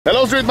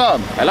Hello, street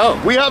man. Hello.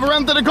 We have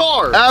rented a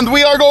car and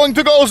we are going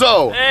to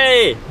Gozo.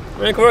 Hey,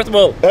 we're in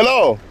convertible.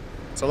 Hello.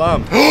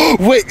 Salam.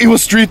 Wait, it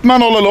was street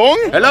man all along?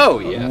 Hello,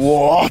 yes.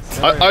 What?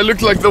 I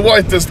look like the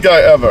whitest guy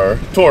ever.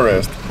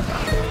 Tourist.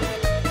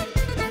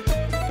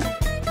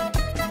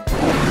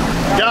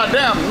 God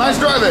damn, nice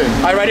driving.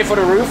 Are you ready for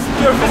the roof?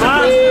 Get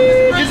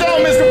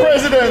down, Mr.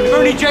 President.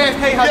 Only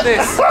JFK had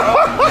this.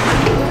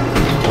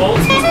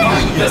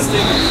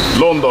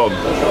 London.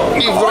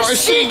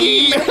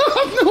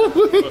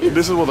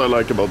 This is what I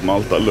like about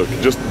Malta. Look,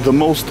 just the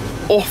most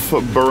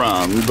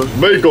off-brand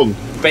bacon.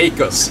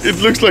 Bacons.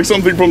 It looks like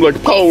something from like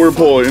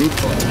PowerPoint.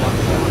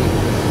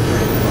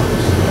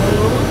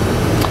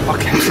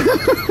 Okay.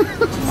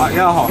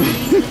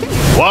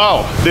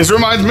 Wow, this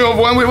reminds me of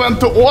when we went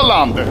to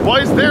Åland. Why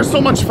is there so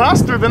much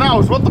faster than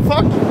ours? What the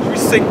fuck? We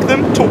sink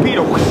them,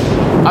 torpedo.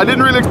 I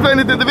didn't really explain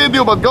it in the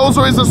video, but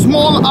Gozo is a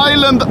small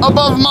island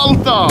above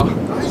Malta.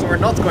 So we're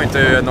not going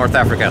to North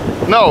Africa.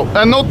 No,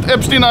 and not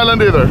Epstein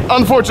Island either,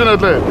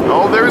 unfortunately.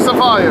 Oh, there is a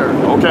fire.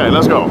 Okay,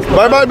 let's go.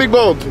 Bye-bye, big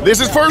boat. This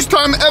is first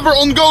time ever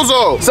on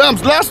Gozo.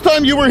 Sams, last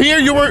time you were here,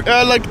 you were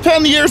like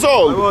 10 years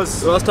old. I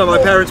was. Last time my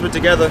parents were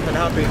together and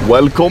happy.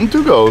 Welcome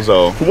to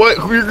Gozo.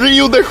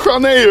 Rio de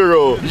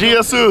Janeiro.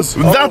 Jesus.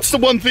 That's the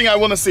one thing I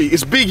want to see,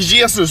 is big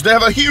Jesus. They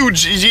have a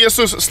huge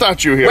Jesus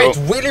statue here. Wait,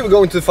 really? We're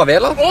going to the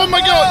favela? Oh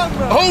my god!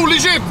 Holy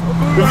shit!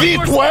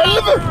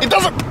 V12? It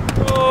doesn't...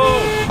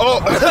 Oh.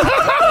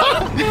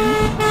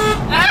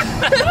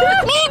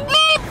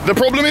 The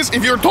problem is,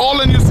 if you're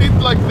tall and you sit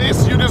like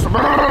this, you just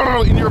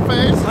in your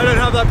face. I don't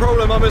have that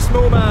problem, I'm a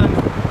small man.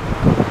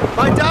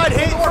 My dad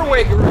hates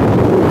Norway.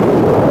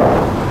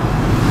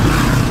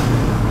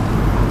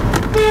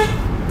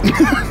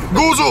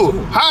 Gozo!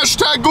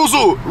 Hashtag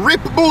Gozo!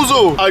 Rip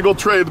Gozo! I got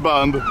trade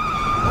banned.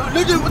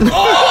 Look at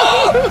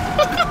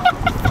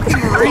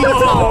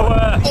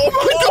Oh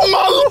my god,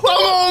 Malta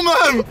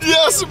moment!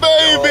 Yes,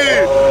 baby!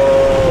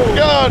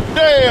 God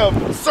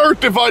damn!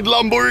 Certified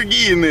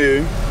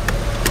Lamborghini!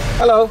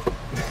 Hello.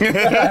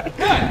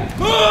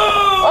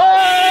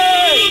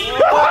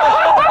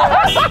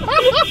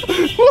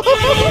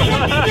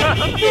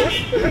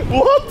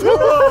 What the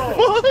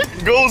fuck?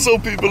 Gozo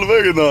people,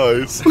 very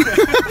nice.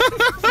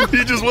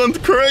 He just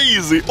went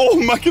crazy. Oh,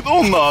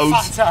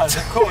 McDonald's.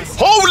 of course.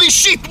 Holy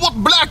shit, what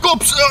Black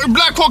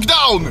Hawk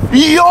Down?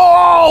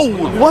 Yo!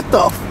 What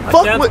the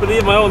fuck? I can't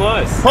believe my own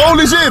eyes.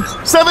 Holy shit!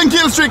 7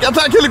 kill streak,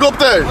 attack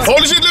helicopter.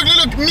 Holy shit, look.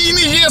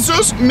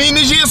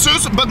 Mini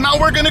Jesus, but now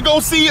we're gonna go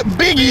see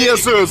Big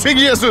Jesus. Big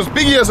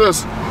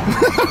Jesus.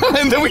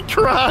 And then we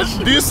crash.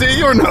 Do you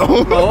see or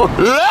no? No.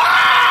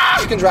 Ah!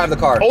 You can drive the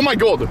car. Oh my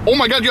god,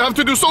 you have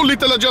to do so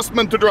little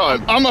adjustment to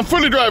drive. I'm a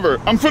fully driver.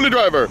 Oh,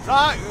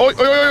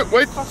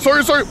 wait,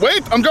 sorry,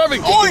 wait, I'm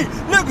driving. Oi,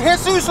 look,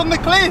 Jesus on the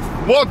cliff.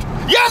 What?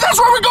 Yeah, that's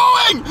where we're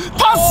going!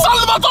 Ta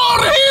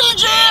Salvatore Hill,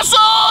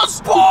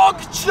 Jesus!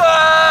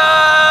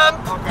 PogChamp!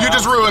 You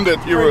just ruined it,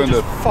 you ruined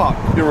it. Fuck.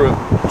 You ruined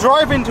it.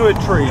 Drive into a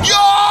tree. Yo!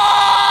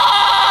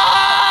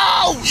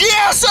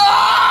 Jesus!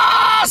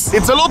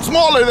 It's a lot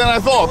smaller than I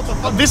thought.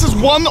 This is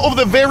one of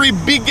the very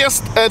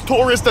biggest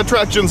tourist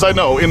attractions I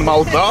know in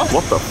Malta.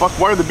 What the fuck?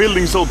 Why are the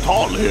buildings so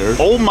tall here?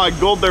 Oh my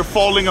god, they're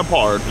falling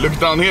apart. Look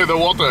down here, the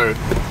water.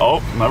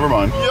 Oh, never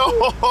mind.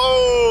 Yo!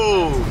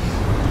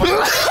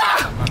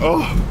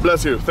 Oh,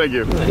 bless you. Thank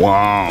you.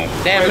 Wow.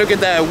 Damn, look at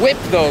the whip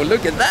though.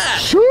 Look at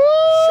that.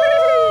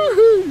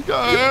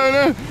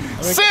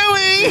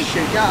 Silly!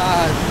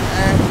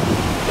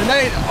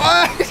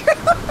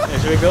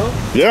 Should we go?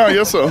 Yeah, I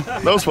guess so.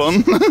 That was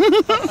fun.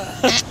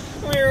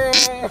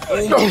 Oh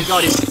my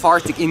god, he's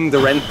farting in the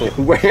rental.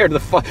 Where the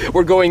fuck?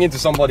 We're going into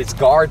somebody's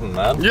garden,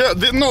 man. Yeah,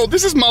 no,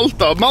 this is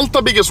Malta.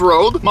 Malta biggest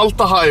road.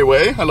 Malta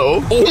highway.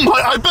 Hello. Oh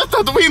my, I bet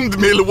that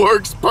windmill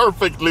works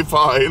perfectly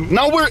fine.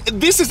 Now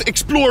this is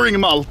exploring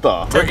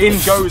Malta. We're in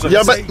Gozo.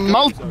 Yeah, but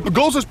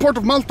Gozo is part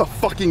of Malta,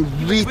 fucking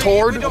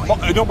retard.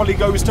 Anomaly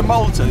goes to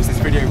Malta. Is this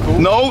video cool?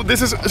 No,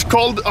 this is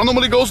called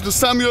Anomaly goes to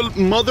Samuel's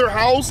mother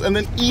house and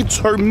then eats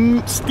her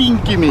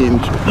stinky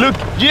minge. Look,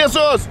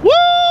 Jesus! Woo!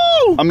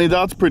 I mean,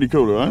 that's pretty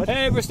cool, right?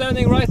 Hey, we're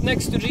standing right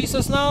next to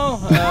Jesus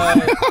now.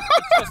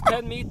 It's just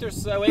 10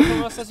 meters away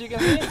from us, as you can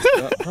see.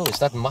 Bro, is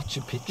that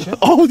Machu Picchu?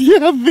 Oh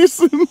yeah, this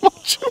is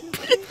Machu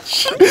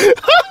Picchu.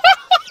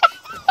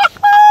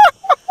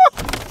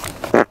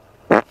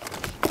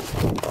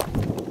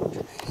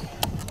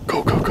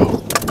 Go.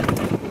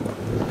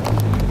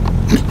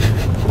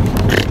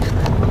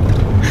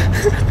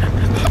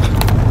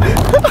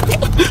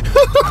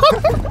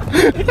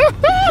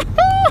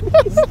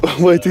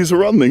 Wait, he's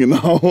running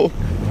now.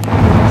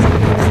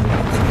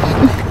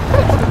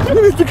 We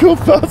need to go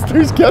faster,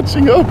 he's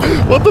catching up.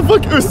 What the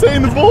fuck,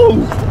 Usain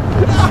Bolt?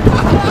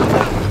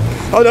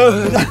 Oh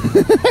no.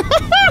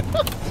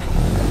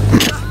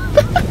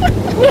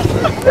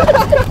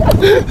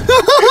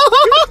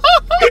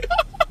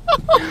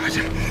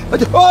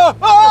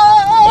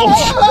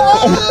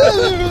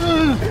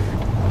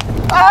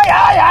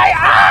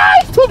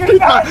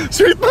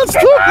 Street man,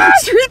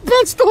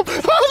 stop!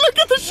 Oh, look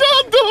at the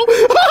shadow!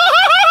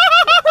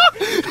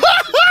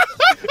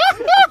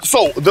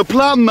 So, the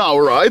plan now,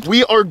 right?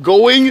 We are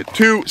going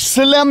to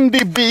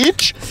Slendy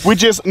Beach,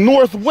 which is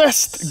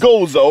northwest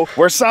Gozo,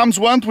 where Sam's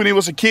went when he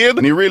was a kid,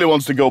 and he really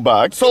wants to go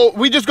back. So,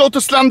 we just go to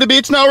Slendy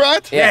Beach now,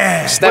 right?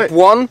 Yeah. Step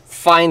 1,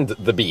 find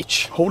the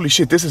beach. Holy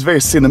shit, this is very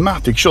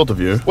cinematic shot of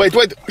you. Wait,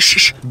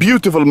 shh,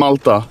 beautiful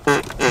Malta.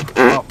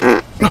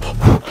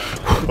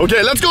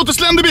 Okay, let's go to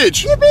Slendy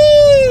Beach.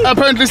 Yippee!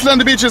 Apparently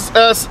Slendy Beach is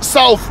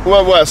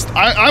southwest.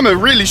 I'm a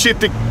really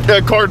shitty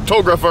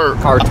cartographer.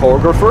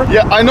 Cartographer?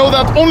 Yeah, I know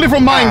that only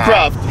from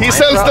Minecraft. He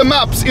sells the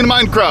maps in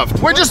Minecraft.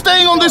 We're just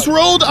staying on this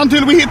road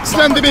until we hit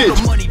Slendy Beach.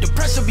 The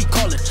pressure be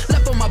calling.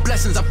 Left on my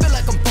blessings, I feel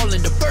like I'm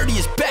falling. The birdie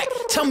is back.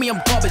 Tell me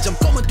I'm garbage. I'm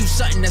going through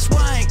something. That's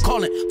why I ain't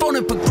calling. Phone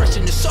and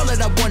progression is all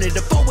that I wanted.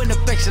 The phone and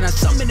affection. I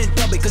summon and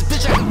dub it. Cause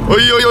bitch, I can.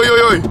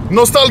 Oi.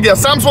 Nostalgia.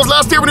 Sam's was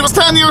last year when he was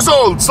 10 years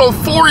old. So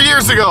 4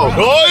 years ago.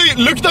 Oi,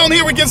 look down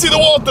here. We can see the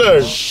water.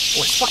 Oh,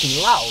 it's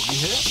fucking loud,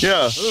 you hear?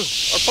 Yeah.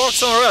 I parked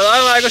somewhere else.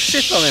 I got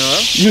shit on me,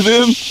 man. You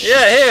did?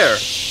 Yeah, here.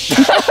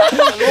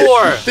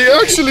 More. They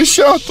actually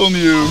shot on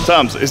you.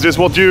 Sams, is this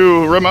what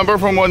you remember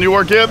from when you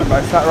were a kid?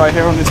 I sat right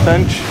here on this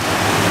bench.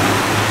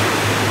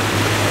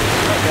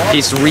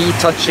 He's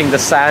retouching the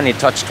sand he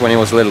touched when he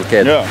was a little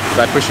kid. Yeah. Should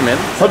I push him in?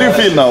 How do you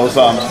feel now,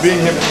 Sam,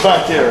 being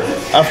back here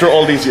after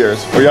all these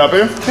years? Are you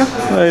happy?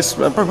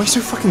 Bro, we're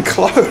so fucking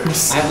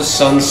close. I have the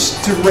sun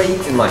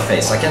straight in my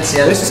face. I can't see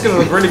anything. This is gonna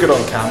look really good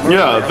on camera.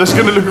 Yeah, this is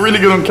gonna look really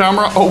good on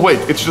camera. Oh wait,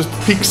 it's just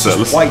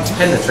pixels. White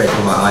penetrate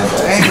from my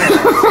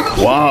eyeballs.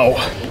 Wow,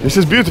 this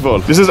is beautiful.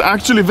 This is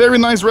actually a very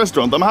nice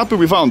restaurant. I'm happy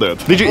we found it.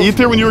 Did you eat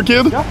here when you were a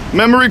kid? Yeah.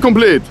 Memory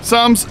complete.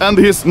 Sam's and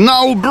his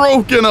now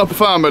broken up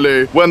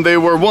family when they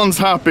were once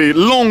happy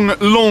long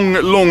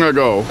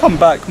ago. Come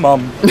back,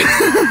 mum.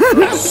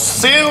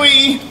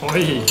 Suey!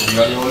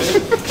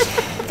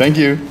 Thank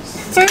you.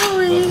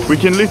 Suey! We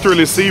can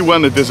literally see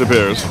when it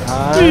disappears.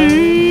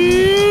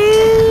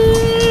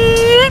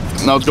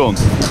 Now it's gone.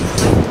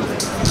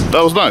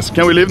 That was nice.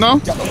 Can we leave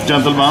now? Yeah.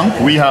 Gentlemen,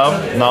 we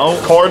have now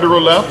card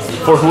roulette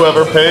for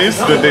whoever pays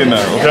the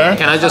dinner, okay?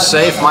 Can I just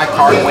say, if my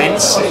card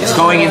wins, it's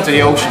going into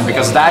the ocean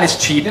because that is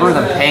cheaper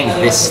than paying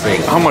this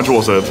thing. How much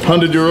was it?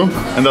 100 euro,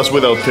 and that's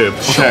without tip.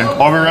 Okay,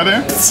 are we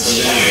ready?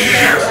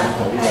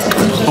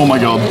 Oh my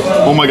god.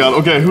 Oh my god.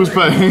 Okay, who's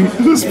paying?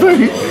 Who's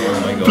paying?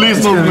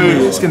 Please not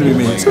me. It's gonna be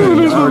me. It's gonna be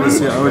me. I already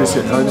see it. I already see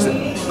it. I already see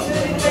it.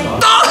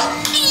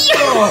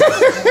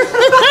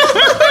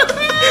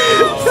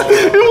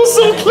 It was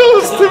so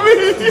close to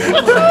me.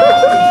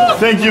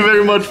 Thank you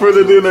very much for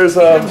the dinner,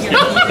 Sam.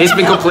 He's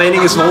been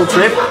complaining his whole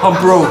trip. I'm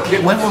broke.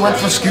 When we went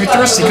for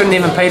scooters, he couldn't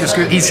even pay the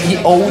scooter. He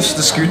owes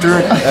the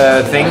scooter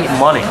thing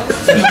money.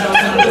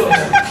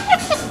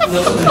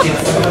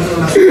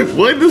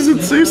 Why does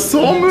it say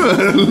Samuel?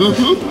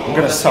 I'm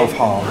gonna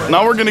self-harm.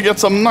 Now we're gonna get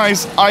some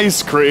nice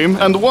ice cream,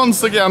 and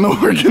once again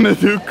we're gonna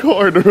do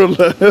card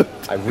roulette.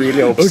 I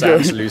really hope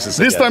Sam's loses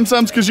This time,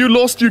 Sam's, because you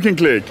lost, you can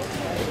click.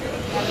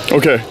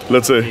 Okay,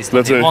 let's see.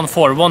 Let's see.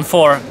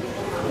 1-4.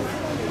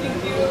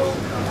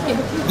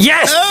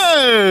 Yes!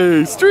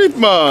 Hey, street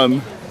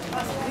man!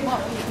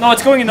 No,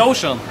 it's going in the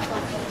ocean.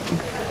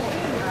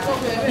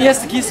 He has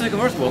the keys to the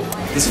convertible.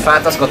 This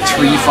fat has got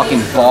 3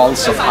 fucking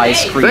balls of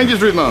ice cream. Thank you,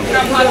 street man. I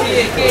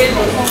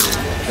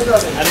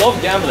love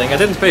gambling. I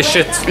didn't pay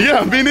shit.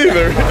 Yeah, me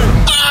neither.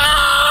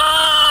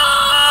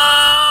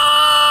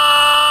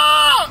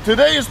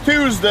 Today is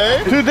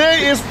Tuesday.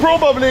 Today is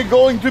probably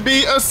going to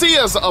be a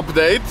CS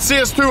update,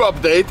 CS2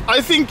 update. I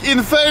think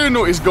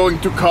Inferno is going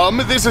to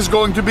come. This is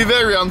going to be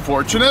very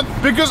unfortunate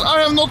because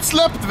I have not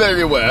slept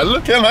very well.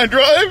 Can I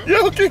drive?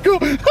 Yeah, okay, go.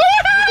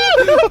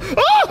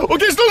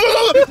 Okay,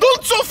 stop.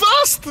 Don't so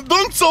fast.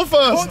 Don't so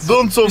fast.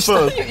 Don't so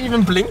fast. You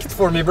even blinked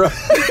for me, bro.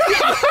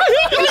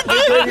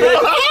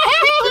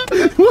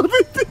 What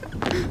did you...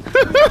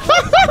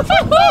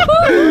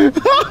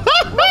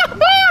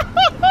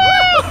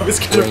 I was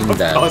gonna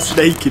pass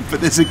naked, but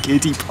there's a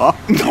kiddie park.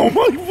 Oh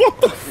my, what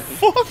the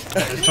fuck?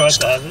 Trying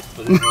to have it,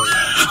 but it works.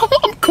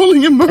 I'm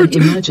calling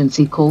emergency. An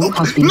emergency call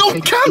has been No,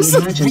 triggered. cancel!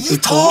 The emergency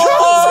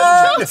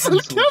Cancel!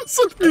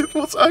 Cancel! It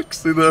was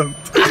accident.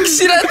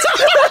 Accident!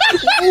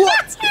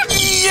 What?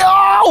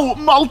 Yo!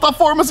 Malta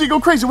Pharmacy go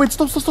crazy. Wait,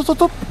 stop.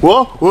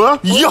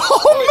 What? Yo,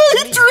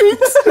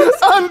 Matrix!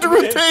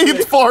 Andrew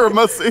Tate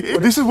Pharmacy.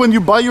 This is when you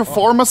buy your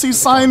pharmacy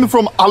sign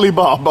from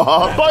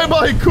Alibaba.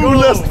 Bye,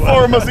 coolest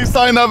pharmacy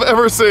sign I've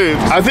ever seen.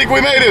 I think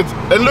we made it.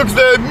 And look,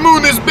 the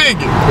moon is big.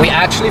 We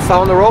actually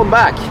found the road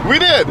back. We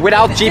did.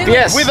 Without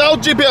GPS.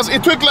 Without GPS.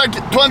 It took like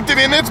 20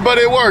 minutes, but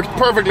it worked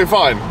perfectly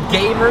fine.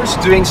 Gamers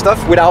doing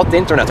stuff without the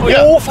internet. Yeah.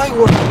 Oh,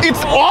 fireworks! It's,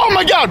 oh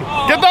my god!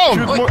 Get down!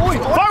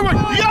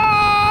 Fireworks!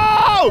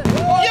 Yo!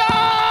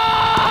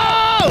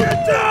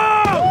 Get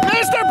down!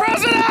 Mr.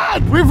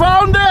 President! We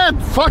found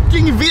it!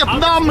 Fucking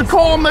Vietnam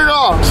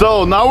camera!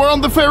 So now we're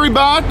on the ferry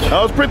back.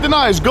 That was pretty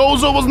nice.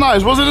 Gozo was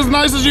nice. Was it as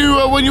nice as you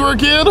when you were a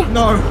kid?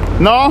 No.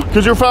 No?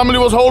 Because your family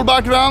was whole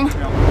back then?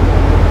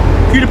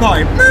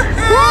 PewDiePie.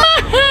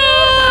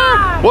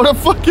 What a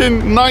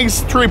fucking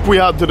nice trip we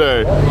had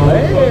today.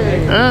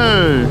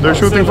 Hey, they're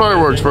shooting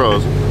fireworks for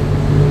us.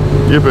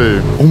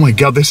 Yippee. Oh my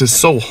god, this is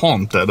so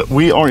haunted.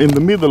 We are in the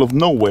middle of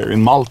nowhere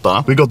in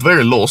Malta. We got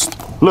very lost.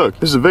 Look,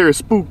 this is a very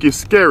spooky,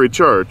 scary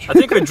church. I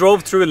think we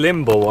drove through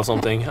limbo or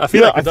something. I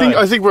feel like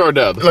I think we are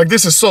dead. Like,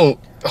 this is so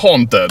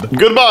haunted.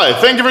 Goodbye.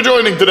 Thank you for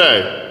joining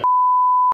today.